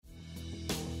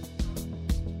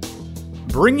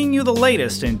Bringing you the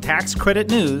latest in tax credit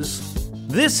news,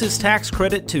 this is Tax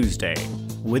Credit Tuesday,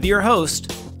 with your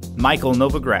host, Michael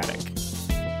Novogradac.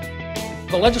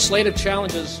 The legislative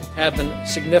challenges have been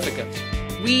significant.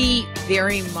 We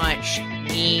very much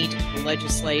need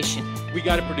legislation. We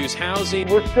got to produce housing.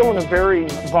 We're still in a very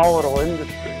volatile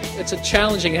industry. It's a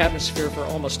challenging atmosphere for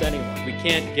almost anyone. We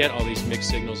can't get all these mixed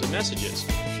signals and messages.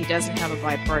 If he doesn't have a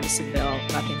bipartisan bill,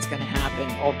 nothing's going to happen.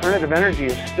 Alternative energy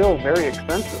is still very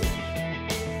expensive.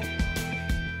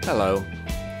 Hello,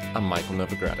 I'm Michael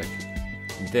Novogradac,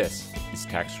 and this is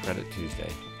Tax Credit Tuesday.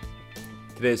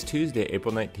 Today is Tuesday,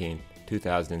 April 19th,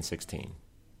 2016.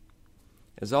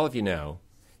 As all of you know,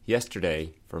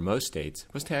 yesterday, for most states,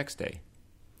 was tax day.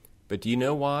 But do you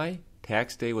know why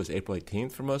tax day was April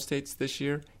 18th for most states this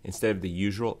year instead of the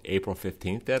usual April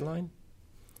 15th deadline?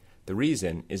 The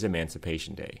reason is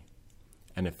Emancipation Day,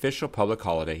 an official public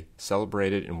holiday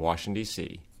celebrated in Washington,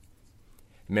 D.C.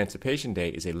 Emancipation Day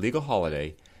is a legal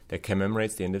holiday that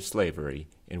commemorates the end of slavery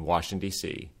in Washington,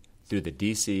 D.C. through the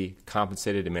D.C.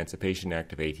 Compensated Emancipation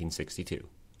Act of 1862.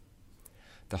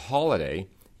 The holiday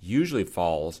usually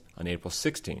falls on April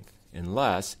 16th,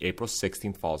 unless April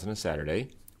 16th falls on a Saturday,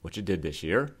 which it did this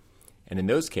year, and in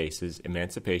those cases,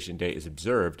 Emancipation Day is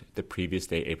observed the previous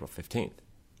day, April 15th.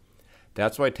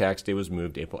 That's why tax day was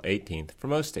moved to April 18th for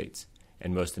most states,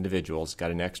 and most individuals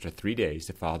got an extra 3 days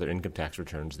to file their income tax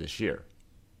returns this year.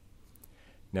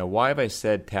 Now, why have I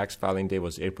said tax filing day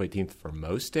was April 18th for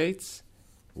most states?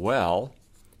 Well,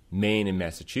 Maine and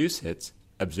Massachusetts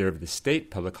observed the state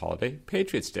public holiday,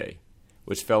 Patriots' Day,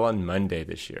 which fell on Monday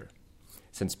this year.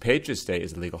 Since Patriots' Day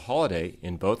is a legal holiday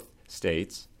in both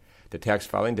states, the tax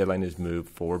filing deadline is moved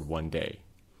forward 1 day.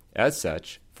 As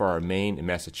such, for our Maine and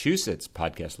Massachusetts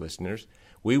podcast listeners,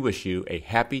 we wish you a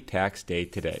happy tax day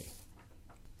today.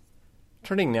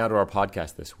 Turning now to our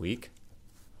podcast this week,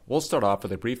 we'll start off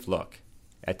with a brief look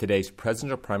at today's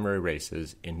presidential primary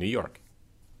races in New York.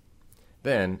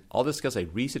 Then, I'll discuss a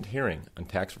recent hearing on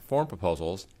tax reform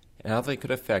proposals and how they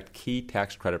could affect key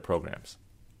tax credit programs.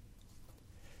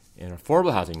 In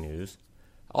affordable housing news,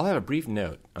 I'll have a brief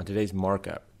note on today's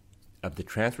markup of the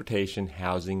Transportation,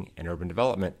 Housing, and Urban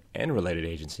Development and related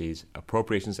agencies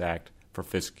Appropriations Act for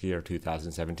fiscal year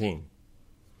 2017.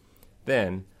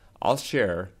 Then, I'll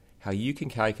share how you can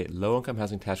calculate low-income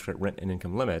housing tax credit rent and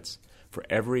income limits for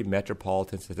every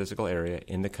metropolitan statistical area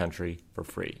in the country for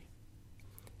free.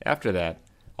 After that,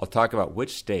 I'll talk about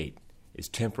which state is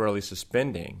temporarily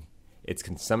suspending its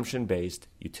consumption-based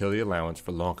utility allowance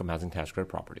for low-income housing tax credit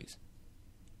properties.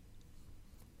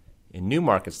 In New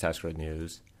Markets Tax Credit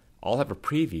news, I'll have a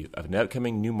preview of an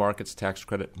upcoming New Markets Tax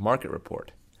Credit Market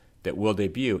Report that will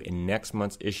debut in next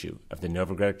month's issue of the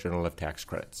Novogradac Journal of Tax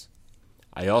Credits.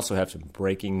 I also have some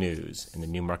breaking news in the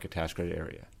New Market Tax Credit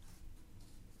area.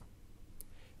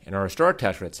 In our Historic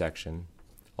Tax Credit section,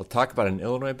 I'll talk about an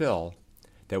Illinois bill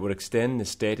that would extend the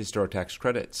state historic tax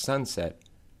credit sunset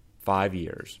 5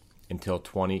 years until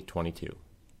 2022.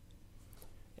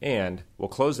 And we'll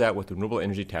close out with the renewable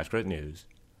energy tax credit news,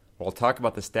 where I'll talk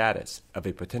about the status of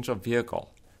a potential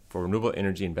vehicle for renewable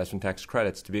energy investment tax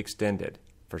credits to be extended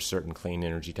for certain clean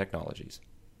energy technologies.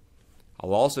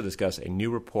 I'll also discuss a new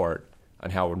report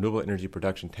on how renewable energy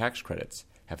production tax credits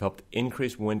have helped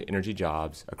increase wind energy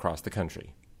jobs across the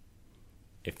country.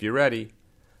 If you're ready,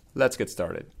 let's get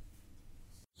started.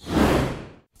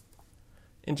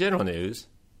 In general news,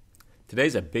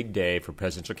 today's a big day for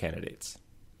presidential candidates.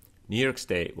 New York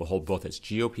State will hold both its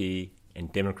GOP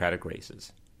and Democratic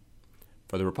races.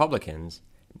 For the Republicans,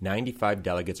 95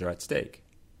 delegates are at stake,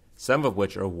 some of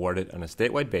which are awarded on a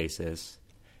statewide basis,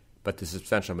 but the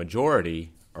substantial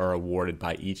majority are awarded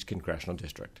by each congressional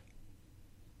district.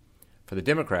 For the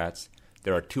Democrats,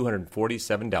 there are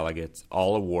 247 delegates,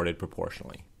 all awarded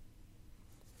proportionally.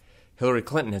 Hillary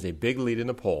Clinton has a big lead in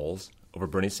the polls over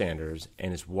Bernie Sanders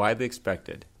and is widely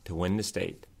expected to win the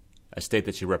state, a state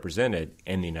that she represented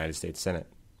in the United States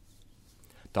Senate.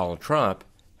 Donald Trump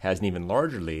has an even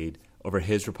larger lead over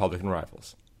his Republican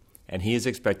rivals, and he is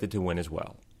expected to win as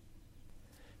well.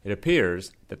 It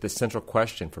appears that the central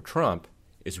question for Trump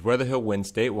is whether he'll win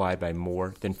statewide by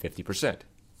more than 50%,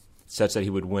 such that he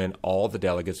would win all the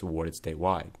delegates awarded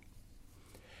statewide.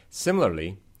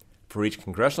 Similarly, for each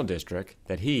congressional district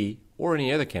that he or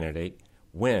any other candidate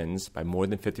wins by more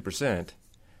than 50%,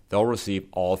 they'll receive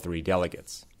all 3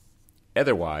 delegates.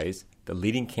 Otherwise, the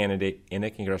leading candidate in a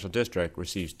congressional district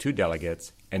receives 2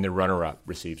 delegates and the runner-up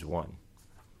receives 1.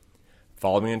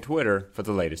 Follow me on Twitter for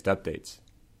the latest updates.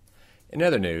 In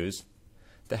other news,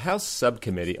 the House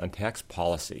Subcommittee on Tax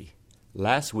Policy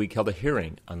last week held a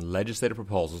hearing on legislative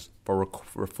proposals for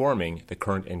reforming the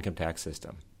current income tax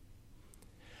system.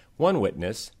 One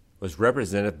witness, was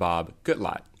Representative Bob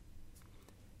Goodlatte,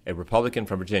 a Republican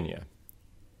from Virginia.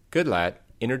 Goodlatte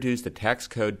introduced the Tax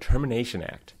Code Termination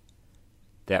Act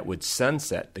that would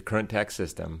sunset the current tax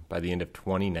system by the end of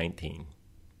 2019.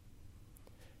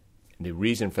 And the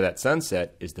reason for that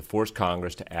sunset is to force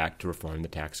Congress to act to reform the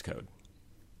tax code.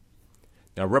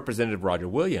 Now, Representative Roger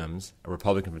Williams, a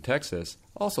Republican from Texas,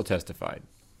 also testified.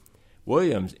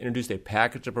 Williams introduced a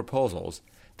package of proposals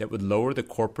that would lower the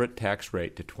corporate tax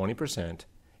rate to 20%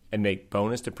 and make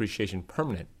bonus depreciation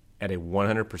permanent at a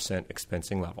 100%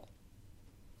 expensing level.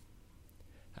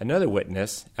 Another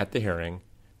witness at the hearing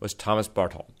was Thomas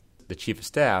Barthold, the Chief of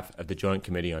Staff of the Joint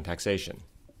Committee on Taxation.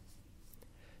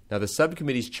 Now, the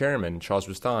subcommittee's chairman, Charles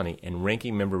Boustany, and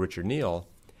ranking member Richard Neal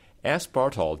asked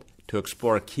Barthold to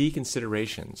explore key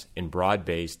considerations in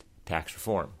broad-based tax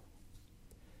reform.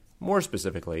 More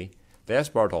specifically, they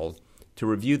asked Barthold to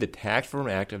review the Tax Reform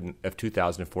Act of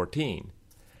 2014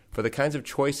 for the kinds of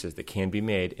choices that can be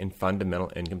made in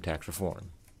fundamental income tax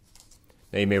reform.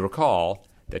 Now, you may recall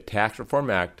the Tax Reform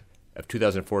Act of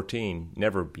 2014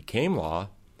 never became law,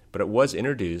 but it was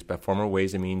introduced by former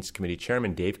Ways and Means Committee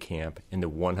Chairman Dave Camp in the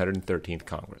 113th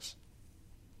Congress.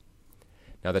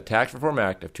 Now, the Tax Reform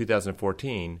Act of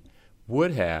 2014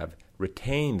 would have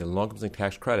retained the low-income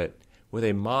tax credit with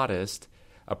a modest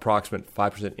approximate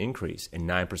 5% increase in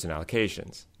 9%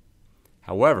 allocations.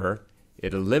 However,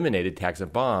 it eliminated tax on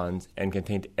bonds and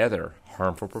contained other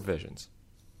harmful provisions.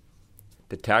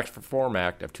 The Tax Reform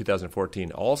Act of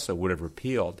 2014 also would have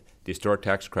repealed the historic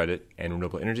tax credit and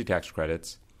renewable energy tax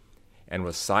credits and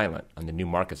was silent on the new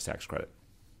markets tax credit.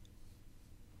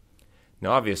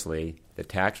 Now, obviously, the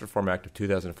Tax Reform Act of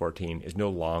 2014 is no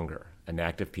longer an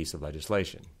active piece of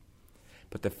legislation.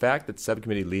 But the fact that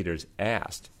subcommittee leaders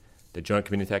asked the Joint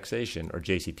Committee on Taxation, or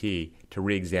JCT, to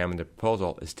re-examine the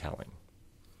proposal is telling.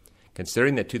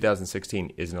 Considering that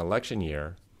 2016 is an election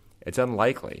year, it's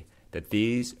unlikely that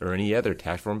these or any other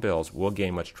tax reform bills will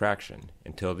gain much traction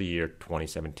until the year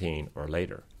 2017 or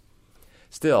later.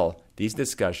 Still, these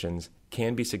discussions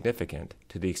can be significant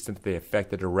to the extent that they affect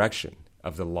the direction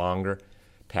of the longer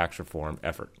tax reform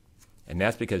effort. And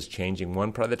that's because changing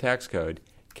one part of the tax code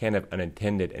can have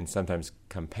unintended and sometimes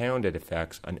compounded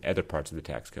effects on other parts of the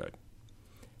tax code.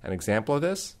 An example of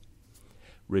this?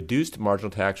 Reduced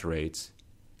marginal tax rates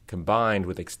combined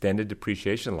with extended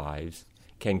depreciation lives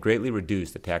can greatly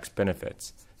reduce the tax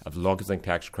benefits of low-income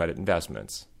tax credit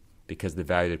investments because the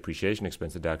value of depreciation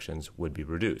expense deductions would be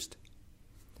reduced.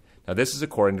 Now, this is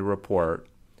according to a report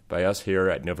by us here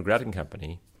at Novogradac &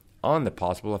 Company on the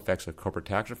possible effects of corporate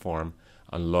tax reform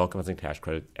on low-income tax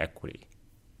credit equity.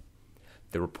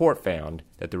 The report found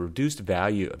that the reduced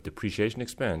value of depreciation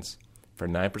expense for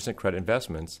 9% credit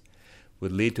investments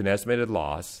would lead to an estimated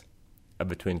loss of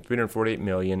between $348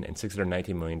 million and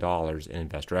 $619 million in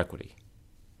investor equity.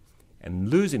 And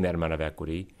losing that amount of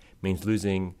equity means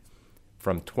losing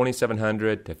from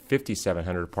 2,700 to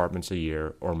 5,700 apartments a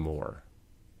year or more.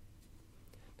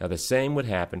 Now, the same would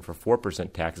happen for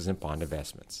 4% taxes and bond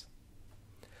investments.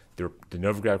 The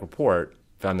Novogradac report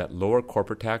found that lower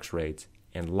corporate tax rates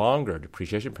and longer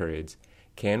depreciation periods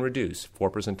can reduce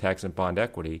 4% tax and bond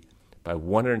equity by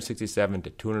 $167 to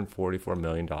 $244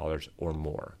 million or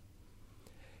more.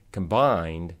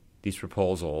 Combined, these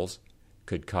proposals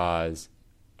could cause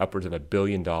upwards of $1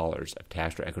 billion of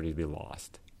tax equity to be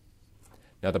lost.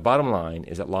 Now, the bottom line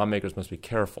is that lawmakers must be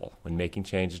careful when making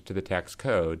changes to the tax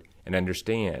code and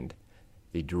understand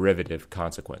the derivative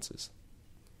consequences.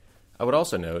 I would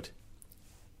also note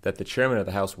that the chairman of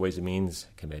the House Ways and Means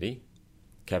Committee,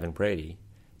 Kevin Brady,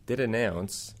 did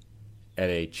announce at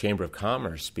a Chamber of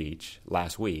Commerce speech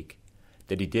last week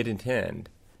that he did intend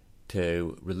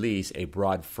to release a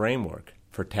broad framework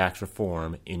for tax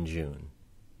reform in June.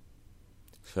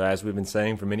 So as we've been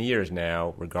saying for many years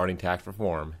now regarding tax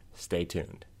reform, stay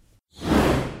tuned.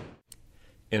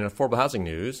 In affordable housing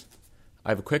news, I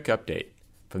have a quick update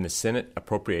from the Senate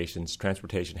Appropriations,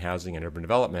 Transportation, Housing, and Urban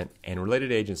Development and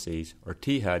Related Agencies, or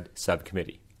THUD,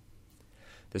 subcommittee.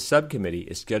 The subcommittee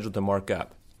is scheduled to mark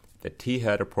up the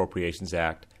THUD Appropriations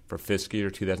Act for fiscal year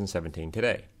 2017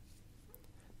 today.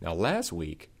 Now, last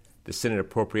week, the Senate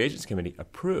Appropriations Committee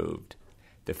approved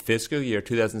the fiscal year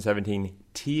 2017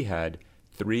 THUD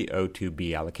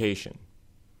 302B allocation.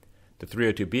 The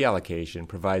 302B allocation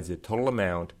provides the total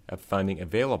amount of funding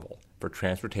available for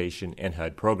transportation and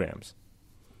HUD programs.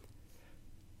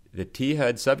 The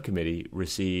THUD subcommittee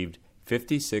received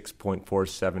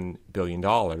 $56.47 billion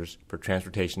for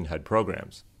transportation HUD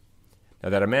programs. Now,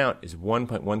 that amount is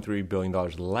 $1.13 billion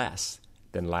less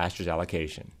than last year's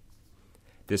allocation.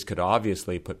 This could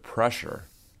obviously put pressure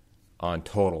on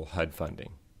total HUD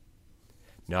funding.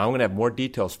 Now I'm going to have more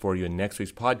details for you in next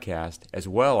week's podcast, as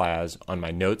well as on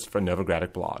my Notes for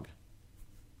Novogradac blog.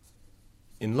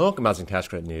 In low-income housing tax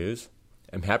credit news,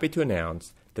 I'm happy to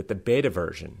announce that the beta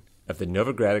version of the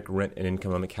Novogradac Rent and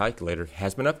Income Limit Calculator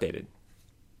has been updated.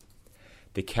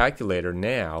 The calculator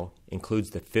now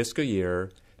includes the fiscal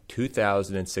year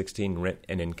 2016 rent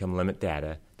and income limit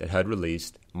data that HUD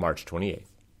released March 28th.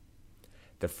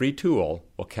 The free tool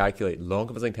will calculate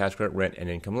low-income housing tax credit rent and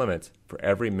income limits for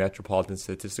every metropolitan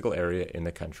statistical area in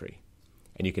the country,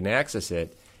 and you can access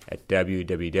it at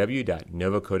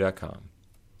www.novoco.com.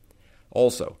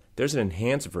 Also, there's an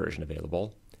enhanced version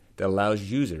available that allows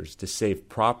users to save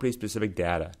property-specific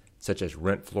data such as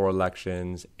rent floor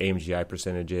elections, AMGI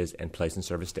percentages, and place and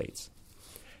service dates.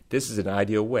 This is an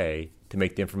ideal way to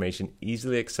make the information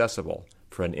easily accessible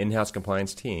for an in-house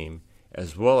compliance team,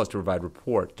 as well as to provide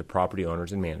reports to property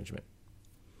owners and management.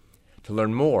 To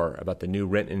learn more about the new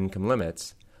rent and income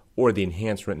limits or the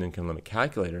enhanced rent and income limit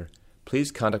calculator,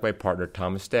 please contact my partner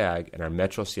Thomas Stagg in our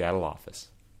Metro Seattle office.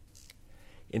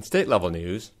 In state-level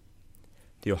news,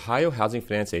 the Ohio Housing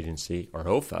Finance Agency, or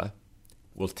OFA,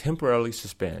 will temporarily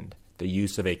suspend the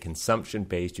use of a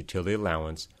consumption-based utility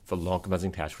allowance for low-income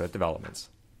housing tax credit developments.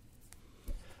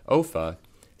 OFA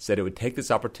said it would take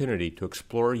this opportunity to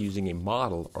explore using a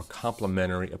model or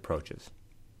complementary approaches.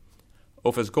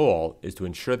 OFA's goal is to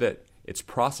ensure that its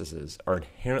processes are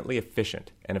inherently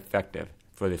efficient and effective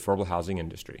for the affordable housing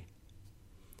industry.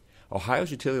 Ohio's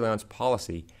utility allowance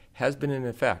policy has been in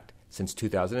effect since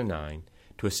 2009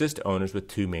 to assist owners with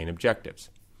two main objectives.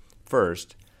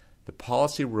 First, the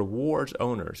policy rewards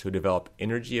owners who develop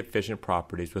energy-efficient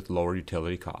properties with lower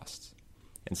utility costs.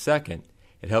 And second,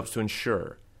 it helps to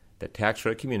ensure that tax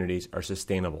credit communities are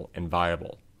sustainable and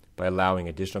viable by allowing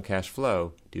additional cash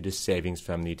flow due to savings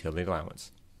from the utility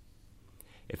allowance.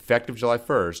 Effective July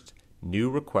 1st,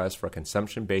 new requests for a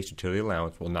consumption-based utility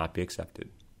allowance will not be accepted.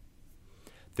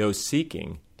 Those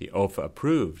seeking the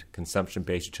OFA-approved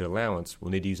consumption-based utility allowance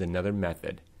will need to use another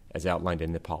method as outlined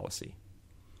in the policy.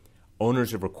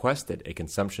 Owners who have requested a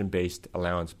consumption-based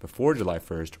allowance before July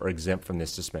 1st are exempt from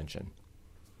this suspension.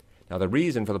 Now, the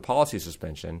reason for the policy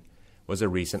suspension was a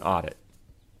recent audit.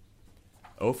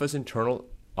 OFA's internal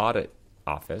audit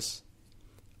office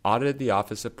audited the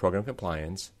Office of Program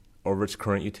Compliance over its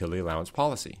current utility allowance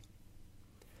policy.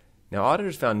 Now,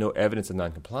 auditors found no evidence of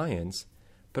noncompliance,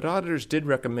 but auditors did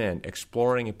recommend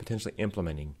exploring and potentially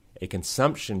implementing a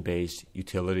consumption-based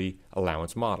utility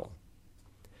allowance model.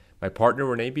 My partner,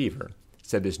 Renee Beaver,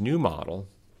 said this new model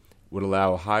would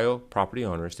allow Ohio property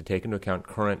owners to take into account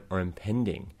current or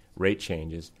impending rate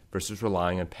changes versus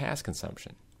relying on past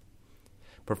consumption.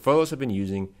 Portfolios have been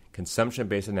using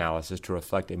consumption-based analysis to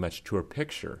reflect a much truer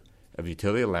picture of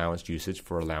utility allowance usage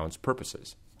for allowance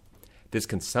purposes. This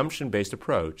consumption-based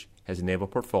approach has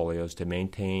enabled portfolios to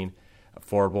maintain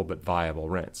affordable but viable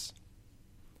rents.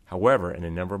 However, in a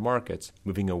number of markets,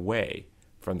 moving away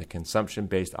from the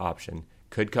consumption-based option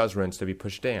could cause rents to be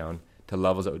pushed down to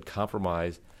levels that would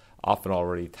compromise often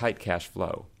already tight cash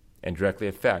flow and directly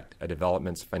affect a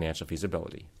development's financial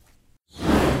feasibility.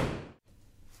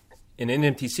 In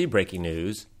NMTC breaking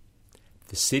news,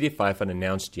 the CDFI Fund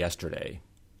announced yesterday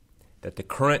that the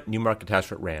current new market tax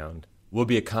credit round will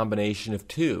be a combination of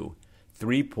two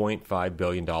 $3.5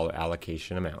 billion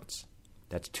allocation amounts.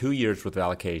 That's 2 years' worth of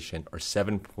allocation, or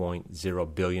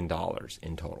 $7.0 billion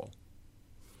in total.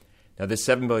 Now, this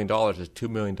 $7 billion is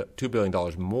 $2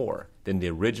 billion more than the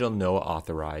original NOAA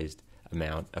authorized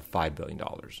amount of $5 billion.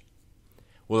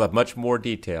 We'll have much more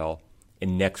detail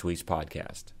in next week's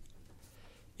podcast.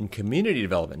 In community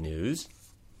development news,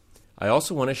 I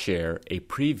also want to share a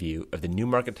preview of the New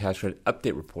Market Tax Credit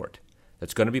Update Report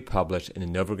that's going to be published in the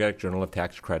Novogradac Journal of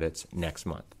Tax Credits next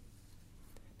month.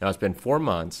 Now, it's been 4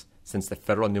 months since the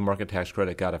federal New Market Tax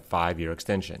Credit got a 5-year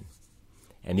extension,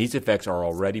 and these effects are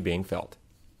already being felt.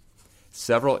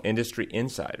 Several industry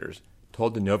insiders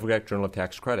told the Novogradac Journal of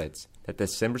Tax Credits that the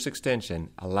December's extension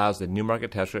allows the New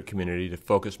Market Tax Credit community to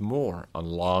focus more on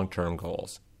long-term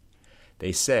goals.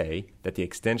 They say that the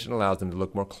extension allows them to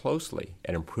look more closely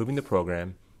at improving the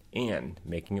program and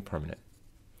making it permanent.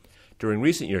 During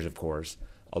recent years, of course,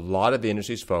 a lot of the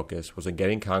industry's focus was on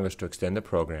getting Congress to extend the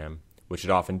program, which it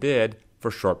often did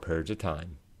for short periods of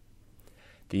time.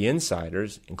 The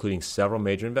insiders, including several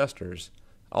major investors,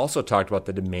 also talked about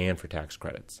the demand for tax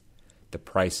credits, the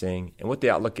pricing, and what the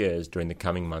outlook is during the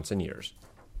coming months and years.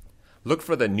 Look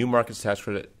for the New Markets Tax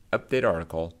Credit Update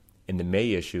article in the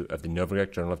May issue of the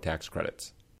Novogradac Journal of Tax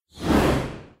Credits.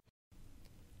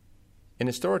 In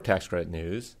historic tax credit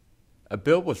news, a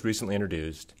bill was recently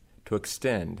introduced to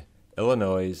extend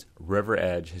Illinois' River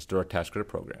Edge Historic Tax Credit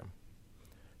Program.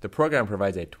 The program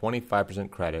provides a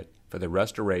 25% credit for the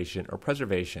restoration or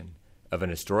preservation of an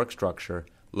historic structure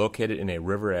located in a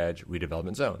river edge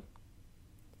redevelopment zone.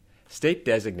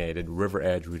 State-designated river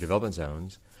edge redevelopment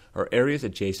zones are areas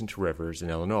adjacent to rivers in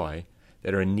Illinois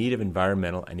that are in need of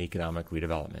environmental and economic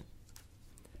redevelopment.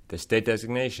 The state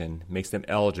designation makes them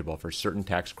eligible for certain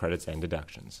tax credits and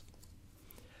deductions.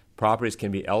 Properties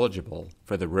can be eligible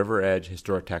for the River Edge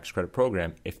Historic Tax Credit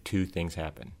Program if two things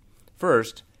happen.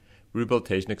 First,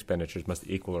 rehabilitation expenditures must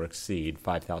equal or exceed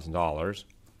 $5,000,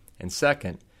 and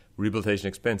second, rehabilitation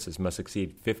expenses must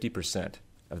exceed 50%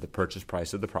 of the purchase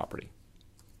price of the property.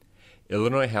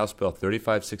 Illinois House Bill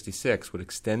 3566 would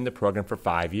extend the program for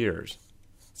 5 years,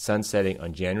 sunsetting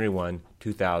on January 1,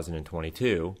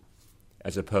 2022,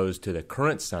 as opposed to the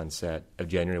current sunset of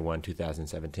January 1,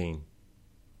 2017.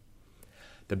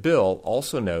 The bill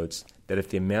also notes that if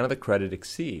the amount of the credit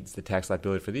exceeds the tax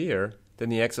liability for the year, then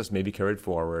the excess may be carried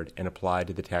forward and applied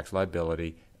to the tax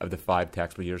liability of the 5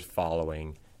 taxable years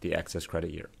following the excess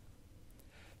credit year.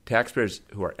 Taxpayers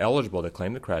who are eligible to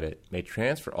claim the credit may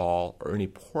transfer all or any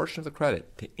portion of the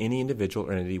credit to any individual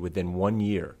or entity within 1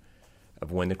 year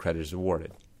of when the credit is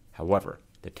awarded. However,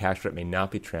 the tax credit may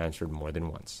not be transferred more than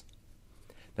once.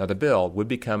 Now, the bill would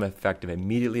become effective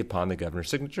immediately upon the governor's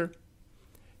signature.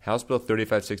 House Bill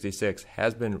 3566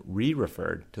 has been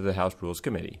re-referred to the House Rules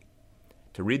Committee.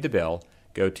 To read the bill,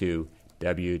 go to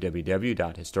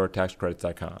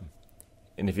www.historictaxcredits.com.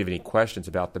 And if you have any questions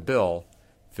about the bill,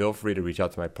 feel free to reach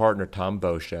out to my partner, Tom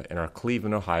Boscia, in our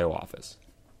Cleveland, Ohio office.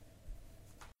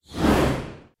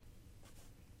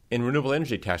 In renewable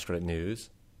energy tax credit news,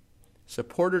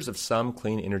 supporters of some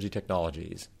clean energy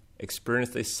technologies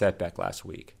experienced a setback last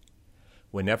week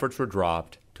when efforts were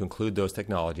dropped to include those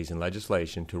technologies in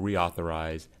legislation to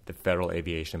reauthorize the Federal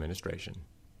Aviation Administration.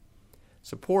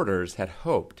 Supporters had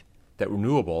hoped that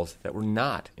renewables that were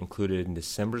not included in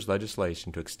December's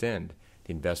legislation to extend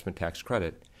the investment tax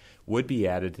credit would be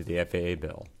added to the FAA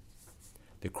bill.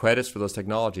 The credits for those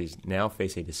technologies now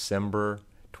face a December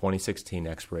 2016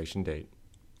 expiration date.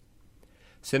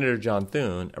 Senator John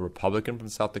Thune, a Republican from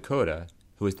South Dakota,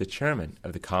 who is the chairman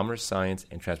of the Commerce, Science,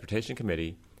 and Transportation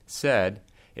Committee, said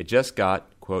it just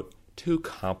got, quote, too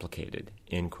complicated,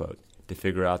 end quote, to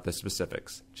figure out the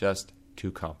specifics. Just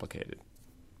too complicated.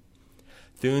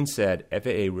 Thune said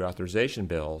FAA reauthorization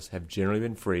bills have generally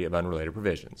been free of unrelated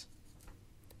provisions.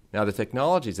 Now, the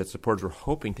technologies that supporters were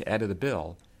hoping to add to the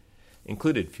bill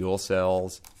included fuel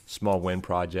cells, small wind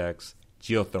projects,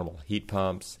 geothermal heat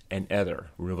pumps, and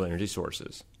other renewable energy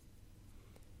sources.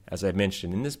 As I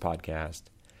mentioned in this podcast,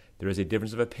 there is a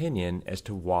difference of opinion as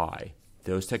to why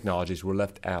those technologies were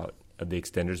left out of the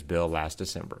extenders bill last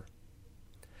December.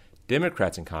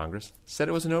 Democrats in Congress said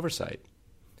it was an oversight,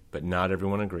 but not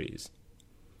everyone agrees.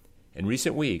 In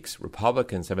recent weeks,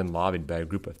 Republicans have been lobbied by a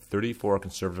group of 34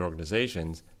 conservative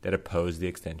organizations that oppose the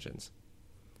extensions.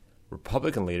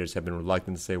 Republican leaders have been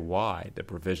reluctant to say why the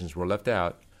provisions were left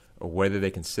out or whether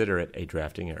they consider it a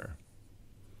drafting error.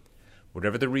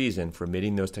 Whatever the reason for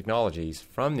omitting those technologies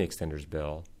from the extenders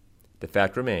bill, the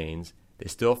fact remains they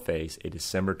still face a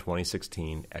December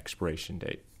 2016 expiration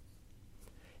date.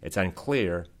 It's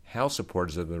unclear how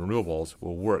supporters of the renewables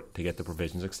will work to get the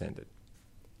provisions extended.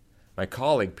 My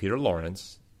colleague Peter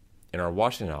Lawrence, in our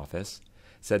Washington office,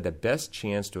 said the best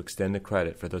chance to extend the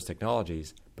credit for those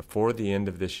technologies before the end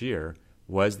of this year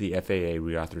was the FAA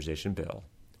reauthorization bill,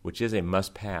 which is a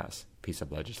must-pass piece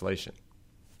of legislation.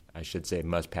 I should say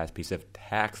must-pass piece of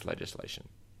tax legislation.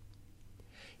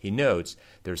 He notes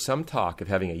there's some talk of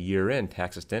having a year-end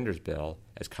tax extenders bill,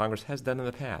 as Congress has done in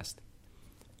the past.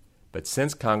 But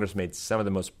since Congress made some of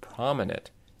the most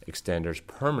prominent extenders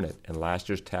permanent in last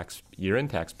year's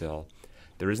year-end tax bill,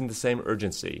 there isn't the same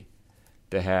urgency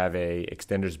to have a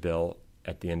extenders bill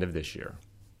at the end of this year.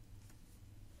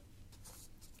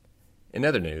 In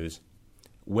other news,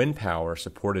 wind power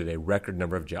supported a record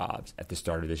number of jobs at the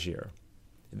start of this year.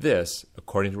 This,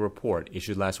 according to a report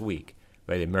issued last week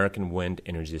by the American Wind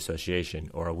Energy Association,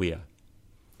 or AWEA.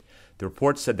 The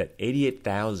report said that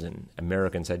 88,000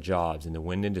 Americans had jobs in the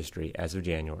wind industry as of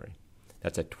January.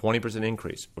 That's a 20%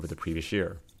 increase over the previous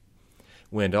year.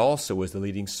 Wind also was the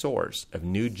leading source of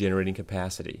new generating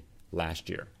capacity last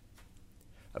year.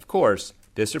 Of course,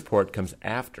 this report comes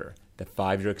after the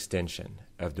 5-year extension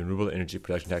of the Renewable Energy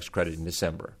Production Tax Credit in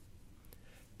December.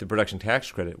 The production tax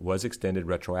credit was extended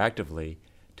retroactively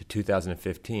to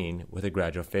 2015 with a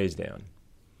gradual phase-down.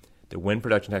 The wind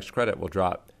production tax credit will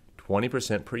drop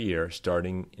 20% per year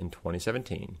starting in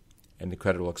 2017, and the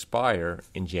credit will expire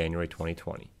in January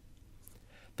 2020.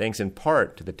 Thanks in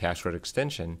part to the tax credit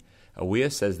extension,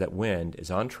 AWEA says that wind is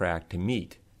on track to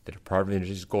meet the Department of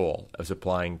Energy's goal of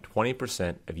supplying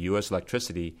 20% of U.S.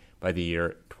 electricity by the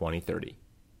year 2030.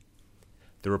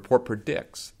 The report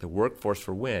predicts the workforce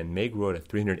for wind may grow to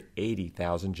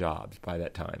 380,000 jobs by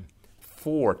that time,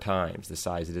 4 times the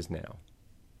size it is now.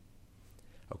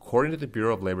 According to the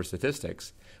Bureau of Labor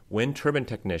Statistics, wind turbine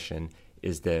technician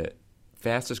is the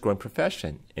fastest growing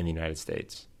profession in the United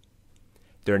States.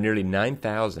 There are nearly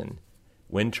 9,000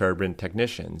 wind turbine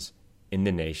technicians in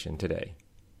the nation today.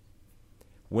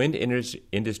 Wind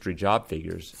industry job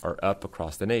figures are up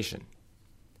across the nation.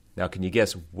 Now, can you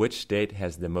guess which state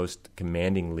has the most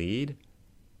commanding lead?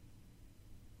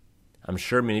 I'm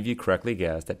sure many of you correctly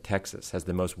guessed that Texas has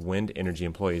the most wind energy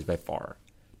employees by far,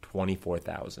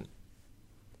 24,000.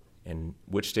 And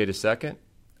which state is second?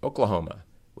 Oklahoma,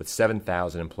 with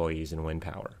 7,000 employees in wind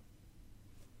power.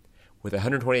 With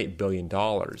 $128 billion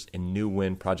in new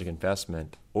wind project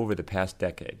investment over the past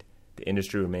decade, the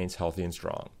industry remains healthy and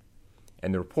strong.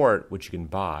 And the report, which you can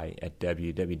buy at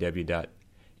www.awea.org,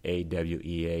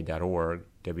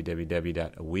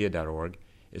 www.awea.org,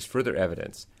 is further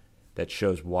evidence that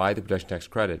shows why the production tax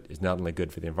credit is not only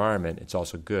good for the environment, it's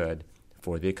also good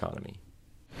for the economy.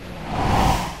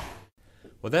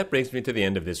 Well, that brings me to the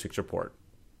end of this week's report.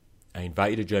 I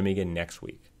invite you to join me again next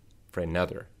week for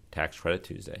another Tax Credit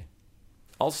Tuesday.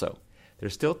 Also,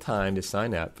 there's still time to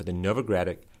sign up for the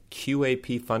Novogradac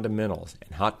QAP Fundamentals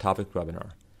and Hot Topic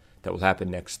webinar that will happen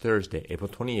next Thursday, April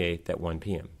 28th at 1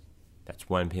 p.m. That's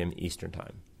 1 p.m. Eastern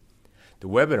Time. The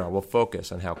webinar will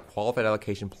focus on how qualified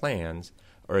allocation plans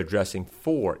are addressing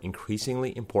 4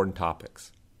 increasingly important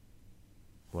topics.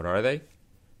 What are they?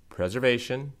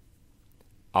 Preservation,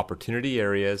 opportunity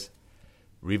areas,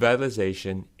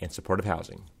 revitalization, and supportive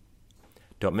housing.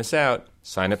 Don't miss out.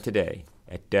 Sign up today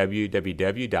at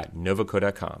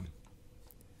www.novoco.com.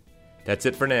 That's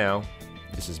it for now.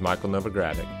 This is Michael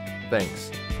Novogradac.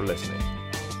 Thanks for listening.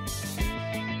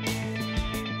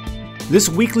 This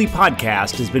weekly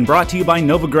podcast has been brought to you by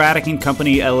Novogradac &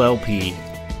 Company, LLP.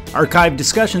 Archived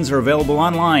discussions are available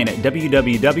online at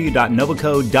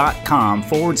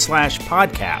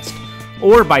www.novoco.com/podcast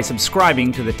or by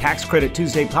subscribing to the Tax Credit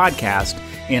Tuesday podcast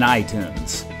in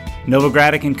iTunes.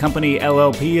 Novogradac & Company,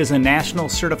 LLP is a national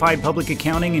certified public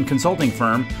accounting and consulting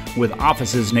firm with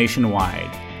offices nationwide.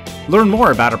 Learn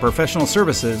more about our professional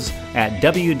services at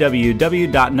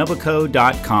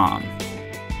www.novoco.com.